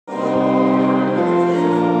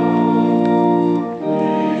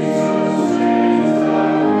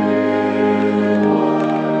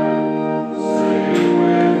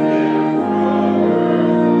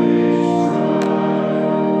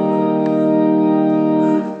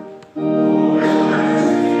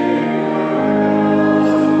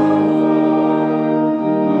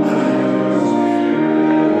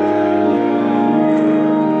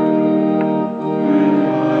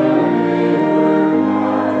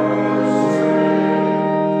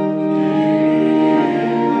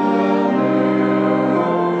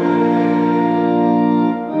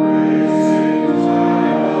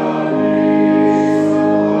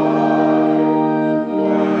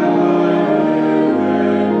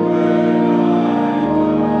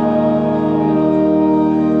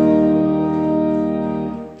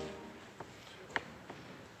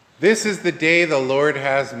This is the day the Lord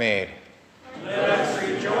has made. Let us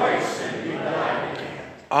rejoice and be glad in it.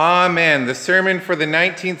 Amen. The sermon for the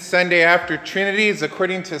 19th Sunday after Trinity is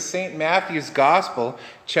according to St. Matthew's Gospel,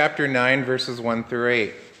 chapter 9, verses 1 through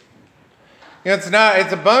 8. It's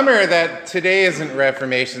a bummer that today isn't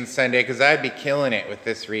Reformation Sunday, because I'd be killing it with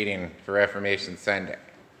this reading for Reformation Sunday.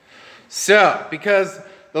 So, because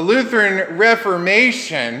the Lutheran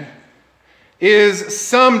Reformation is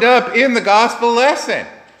summed up in the gospel lesson.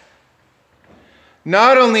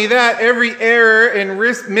 Not only that, every error and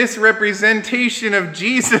misrepresentation of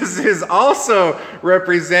Jesus is also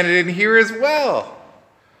represented in here as well.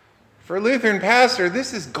 For a Lutheran pastor,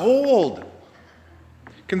 this is gold.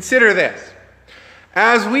 Consider this.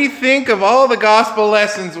 As we think of all the gospel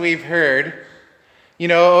lessons we've heard,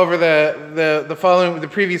 over the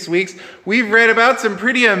previous weeks, we've read about some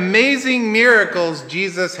pretty amazing miracles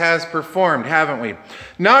Jesus has performed, haven't we?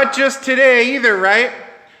 Not just today either, right?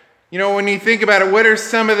 When you think about it, what are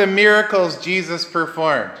some of the miracles Jesus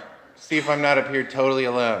performed? See if I'm not up here totally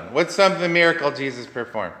alone. What's some of the miracle Jesus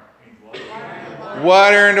performed?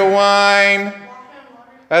 Water into wine.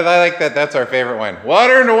 I like that. That's our favorite one.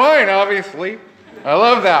 Water into wine, obviously. I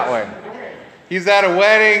love that one. He's at a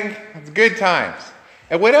wedding. It's good times.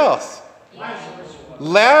 And what else?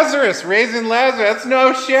 Lazarus, raising Lazarus. That's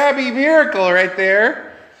no shabby miracle right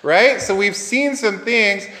there, right? So we've seen some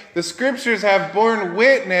things. The scriptures have borne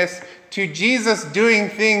witness to Jesus doing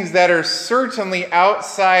things that are certainly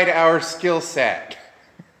outside our skill set.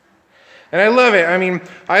 And I love it.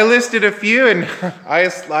 I listed a few, and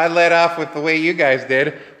I led off with the way you guys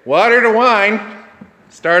did. Water to wine.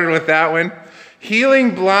 Started with that one.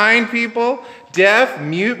 Healing blind people. Deaf,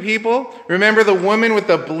 mute people. Remember the woman with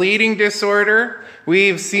the bleeding disorder?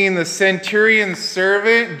 We've seen the centurion's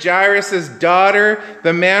servant, Jairus' daughter,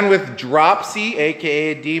 the man with dropsy,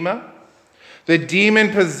 aka edema, the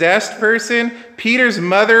demon-possessed person, Peter's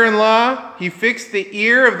mother-in-law. He fixed the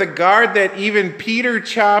ear of the guard that even Peter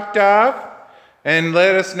chopped off. And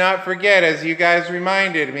let us not forget, as you guys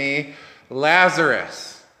reminded me,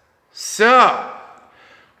 Lazarus. So,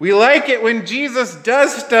 we like it when Jesus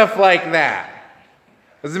does stuff like that.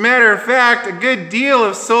 As a matter of fact, a good deal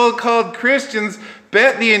of so-called Christians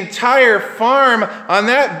bet the entire farm on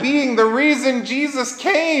that being the reason Jesus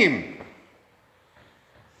came.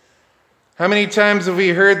 How many times have we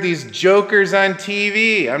heard these jokers on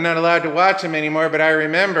TV? I'm not allowed to watch them anymore, but I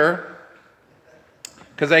remember,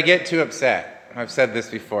 because I get too upset. I've said this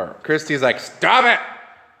before. Christy's like, stop it!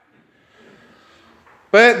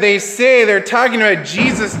 But they say they're talking about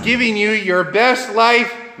Jesus giving you your best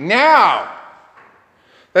life now.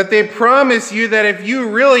 That they promise you that if you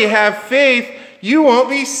really have faith, you won't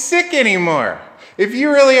be sick anymore. If you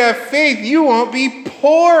really have faith, you won't be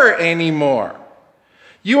poor anymore.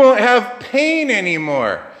 You won't have pain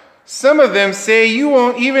anymore. Some of them say you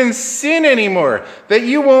won't even sin anymore, that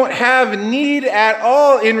you won't have need at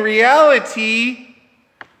all. In reality,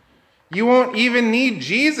 you won't even need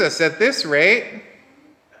Jesus at this rate.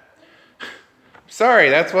 Sorry,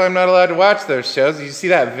 that's why I'm not allowed to watch those shows. You see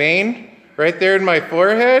that vein right there in my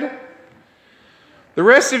forehead? The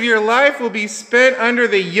rest of your life will be spent under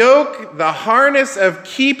the yoke, the harness of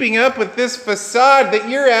keeping up with this facade that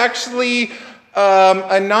you're actually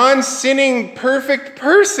a non-sinning, perfect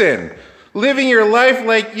person, living your life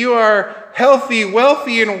like you are healthy,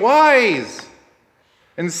 wealthy, and wise.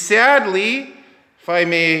 And sadly, if I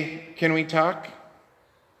may, can we talk?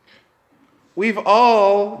 We've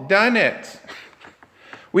all done it.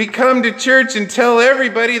 We come to church and tell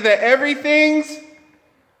everybody that everything's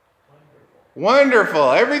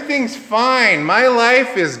wonderful. Everything's fine. My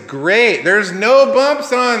life is great. There's no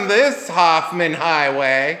bumps on this Hoffman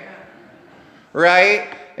Highway. Right?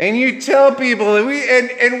 And you tell people that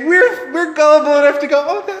we're gullible enough to go,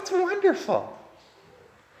 oh, that's wonderful.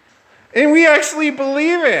 And we actually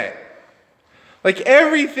believe it. Like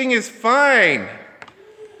everything is fine.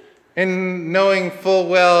 And knowing full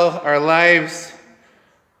well our lives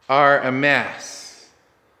are a mess.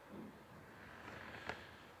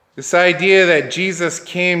 This idea that Jesus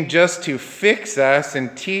came just to fix us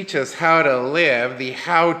and teach us how to live, the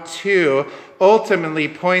how-to, ultimately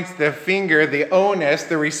points the finger, the onus,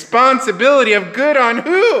 the responsibility of good on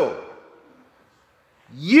who?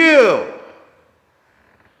 You.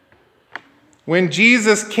 When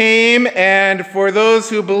Jesus came, and for those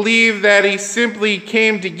who believe that he simply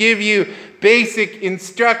came to give you basic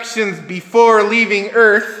instructions before leaving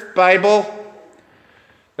earth, Bible,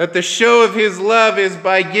 that the show of his love is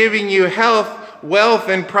by giving you health, wealth,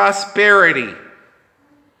 and prosperity.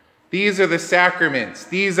 These are the sacraments.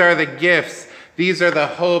 These are the gifts. These are the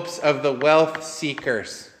hopes of the wealth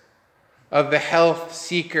seekers. of the health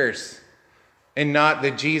seekers and not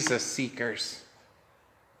the Jesus seekers.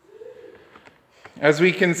 As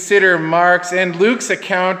we consider Mark's and Luke's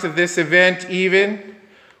account of this event even,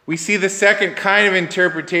 we see the second kind of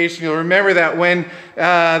interpretation. You'll remember that when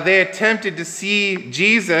they attempted to see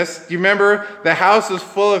Jesus, do you remember the house was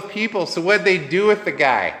full of people? So what'd they do with the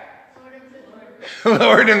guy?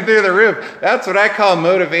 Lowered him through the roof. That's what I call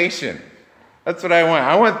motivation. That's what I want.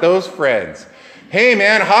 I want those friends. Hey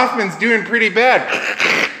man, Hoffman's doing pretty bad.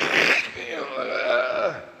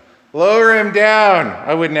 Lower him down.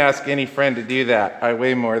 I wouldn't ask any friend to do that. I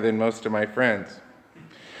weigh more than most of my friends.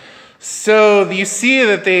 So you see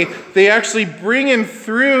that they actually bring him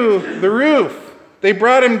through the roof. They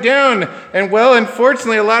brought him down. And well,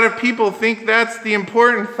 unfortunately, a lot of people think that's the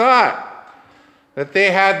important thought. That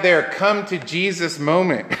they had their come to Jesus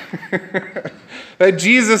moment. That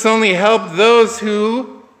Jesus only helped those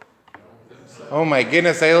who... Oh my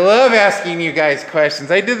goodness, I love asking you guys questions.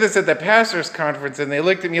 I did this at the pastor's conference and they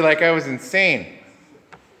looked at me like I was insane.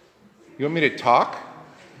 You want me to talk?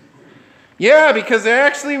 Yeah, because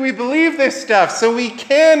actually we believe this stuff, so we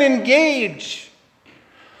can engage.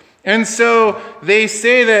 And so they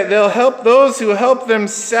say that they'll help those who help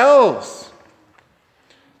themselves.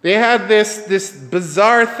 They had this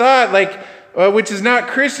bizarre thought, which is not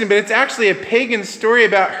Christian, but it's actually a pagan story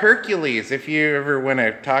about Hercules, if you ever want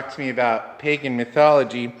to talk to me about pagan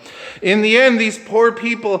mythology. In the end, these poor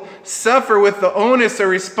people suffer with the onus or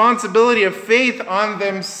responsibility of faith on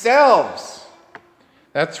themselves.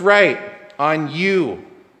 That's right, on you.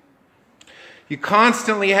 You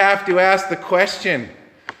constantly have to ask the question,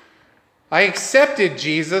 I accepted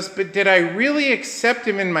Jesus, but did I really accept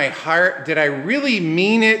him in my heart? Did I really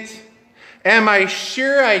mean it? Am I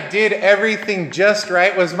sure I did everything just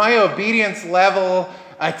right? Was my obedience level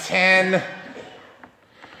a 10?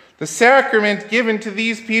 The sacrament given to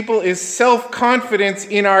these people is self-confidence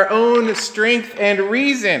in our own strength and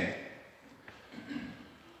reason.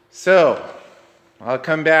 So, I'll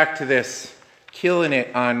come back to this, killing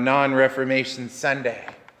it on non-Reformation Sunday.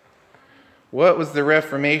 What was the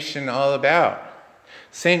Reformation all about?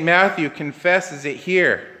 St. Matthew confesses it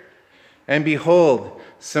here. And behold,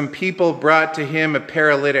 some people brought to him a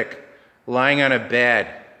paralytic lying on a bed.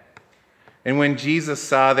 And when Jesus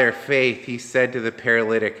saw their faith, he said to the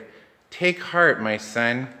paralytic, "Take heart, my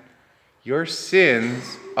son, your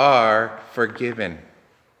sins are forgiven."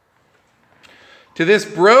 To this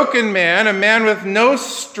broken man, a man with no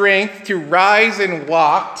strength to rise and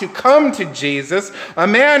walk, to come to Jesus, a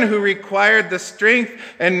man who required the strength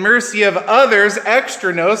and mercy of others,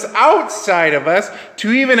 extranos, outside of us,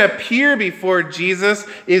 to even appear before Jesus,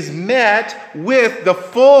 is met with the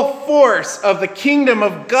full force of the kingdom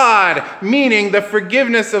of God, meaning the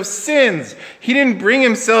forgiveness of sins. He didn't bring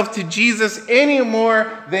himself to Jesus any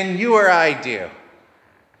more than you or I do.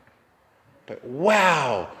 But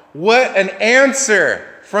wow! What an answer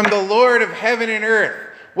from the Lord of heaven and earth.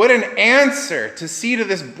 What an answer to see to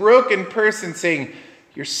this broken person saying,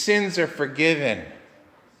 your sins are forgiven.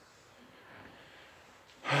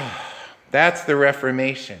 That's the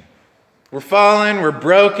Reformation. We're fallen, we're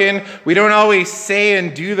broken, we don't always say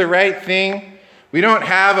and do the right thing. We don't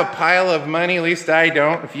have a pile of money, at least I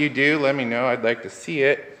don't. If you do, let me know, I'd like to see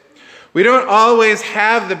it. We don't always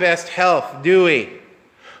have the best health, do we?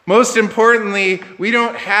 Most importantly, we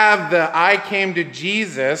don't have the I came to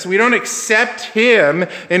Jesus. We don't accept him.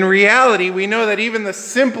 In reality, we know that even the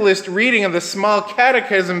simplest reading of the small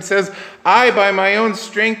catechism says, I, by my own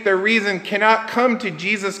strength or reason, cannot come to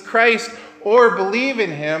Jesus Christ or believe in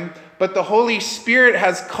him, but the Holy Spirit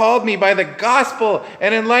has called me by the gospel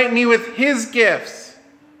and enlightened me with his gifts.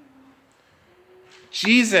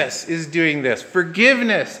 Jesus is doing this.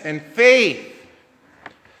 Forgiveness and faith.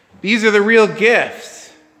 These are the real gifts.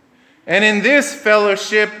 And in this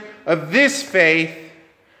fellowship of this faith,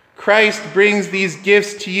 Christ brings these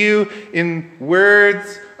gifts to you in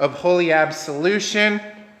words of holy absolution,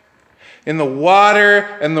 in the water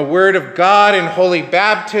and the word of God in holy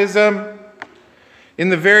baptism, in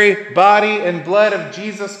the very body and blood of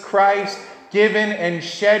Jesus Christ given and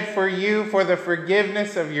shed for you for the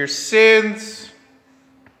forgiveness of your sins.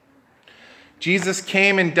 Jesus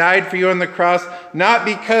came and died for you on the cross, not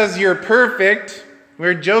because you're perfect. We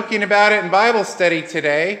were joking about it in Bible study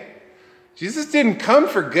today. Jesus didn't come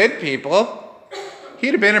for good people.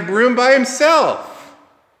 He'd have been a broom by himself.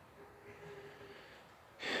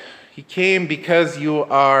 He came because you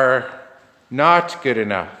are not good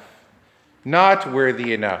enough, not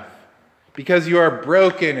worthy enough, because you are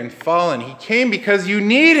broken and fallen. He came because you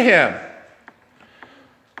need him,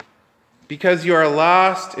 because you are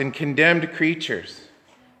lost and condemned creatures.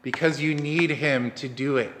 because you need him to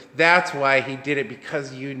do it. That's why he did it,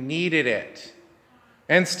 because you needed it.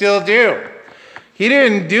 And still do. He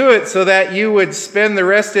didn't do it so that you would spend the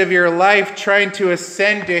rest of your life trying to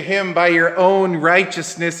ascend to him by your own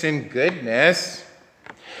righteousness and goodness.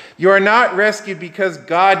 You are not rescued because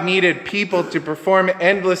God needed people to perform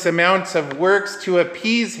endless amounts of works to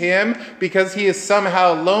appease him because he is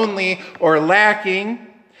somehow lonely or lacking,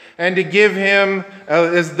 and to give him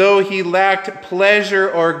as though he lacked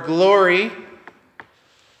pleasure or glory,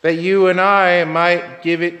 that you and I might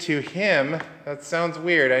give it to him. That sounds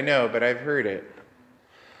weird, I know, but I've heard it.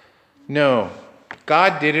 No,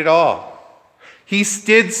 God did it all. He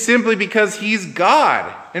did simply because he's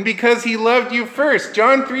God and because he loved you first.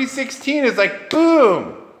 John 3:16 is like,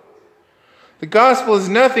 boom. The gospel is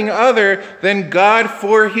nothing other than God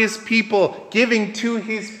for his people, giving to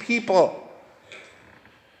his people.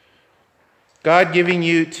 God giving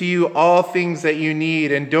to you all things that you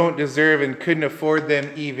need and don't deserve and couldn't afford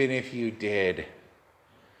them even if you did.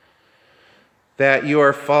 That you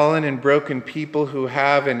are fallen and broken people who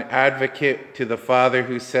have an advocate to the Father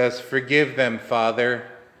who says, "Forgive them, Father,"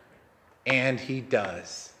 and he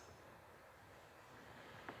does.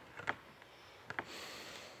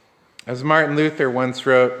 As Martin Luther once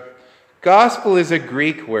wrote, gospel is a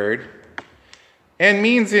Greek word and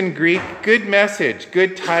means in Greek good message,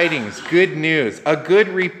 good tidings, good news, a good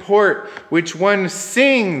report which one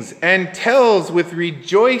sings and tells with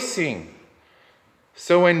rejoicing.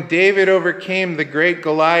 So when David overcame the great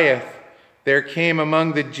Goliath, there came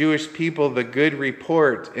among the Jewish people the good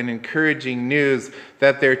report and encouraging news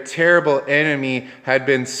that their terrible enemy had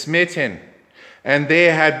been smitten, and they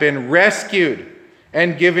had been rescued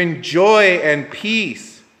and given joy and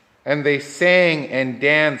peace, and they sang and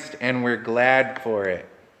danced and were glad for it.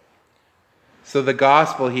 So the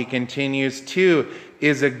gospel, he continues, too,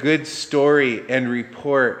 is a good story and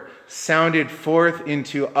report sounded forth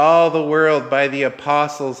into all the world by the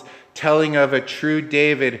apostles, telling of a true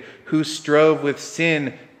David who strove with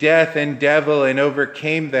sin, death, and devil and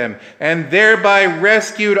overcame them, and thereby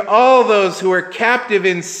rescued all those who were captive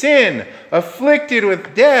in sin, afflicted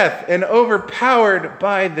with death, and overpowered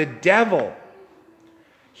by the devil.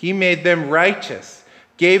 He made them righteous,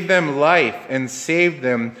 gave them life, and saved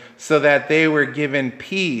them so that they were given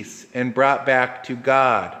peace and brought back to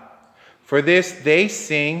God. For this they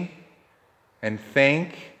sing and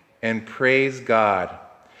thank and praise God.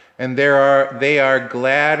 And they are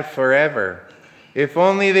glad forever, if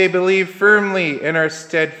only they believe firmly and are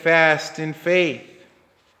steadfast in faith.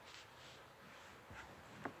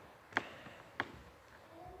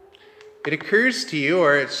 It occurs to you,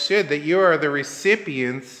 or it should, that you are the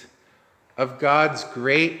recipients of God's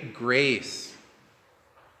great grace.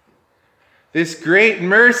 This great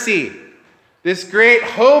mercy, this great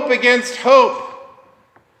hope against hope.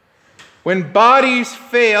 When bodies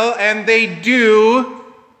fail, and they do,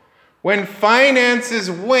 when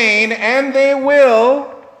finances wane, and they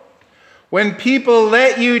will, when people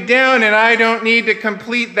let you down, and I don't need to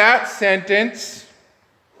complete that sentence,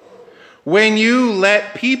 when you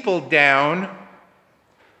let people down,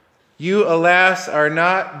 you, alas, are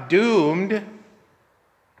not doomed.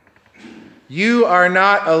 You are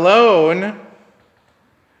not alone.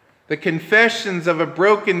 The confessions of a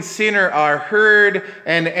broken sinner are heard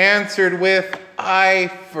and answered with,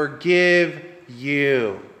 "I forgive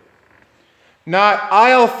you." Not,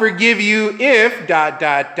 "I'll forgive you if ...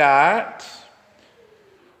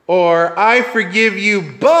 or "I forgive you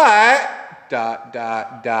but ...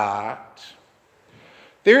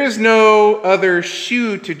 There is no other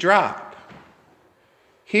shoe to drop.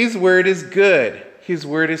 His word is good. His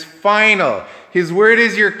word is final. His word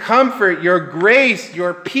is your comfort, your grace,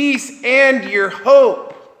 your peace, and your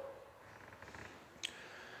hope.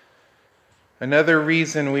 Another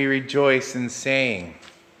reason we rejoice in saying,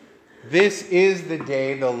 "This is the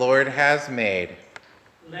day the Lord has made.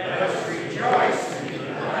 Let us rejoice and be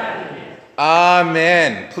glad in it."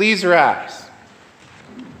 Amen. Please rise.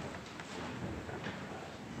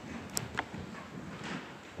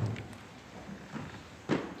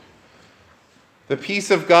 The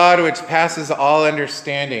peace of God, which passes all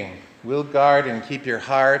understanding, will guard and keep your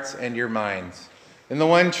hearts and your minds in the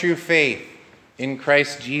one true faith, in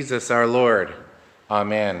Christ Jesus our Lord.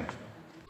 Amen.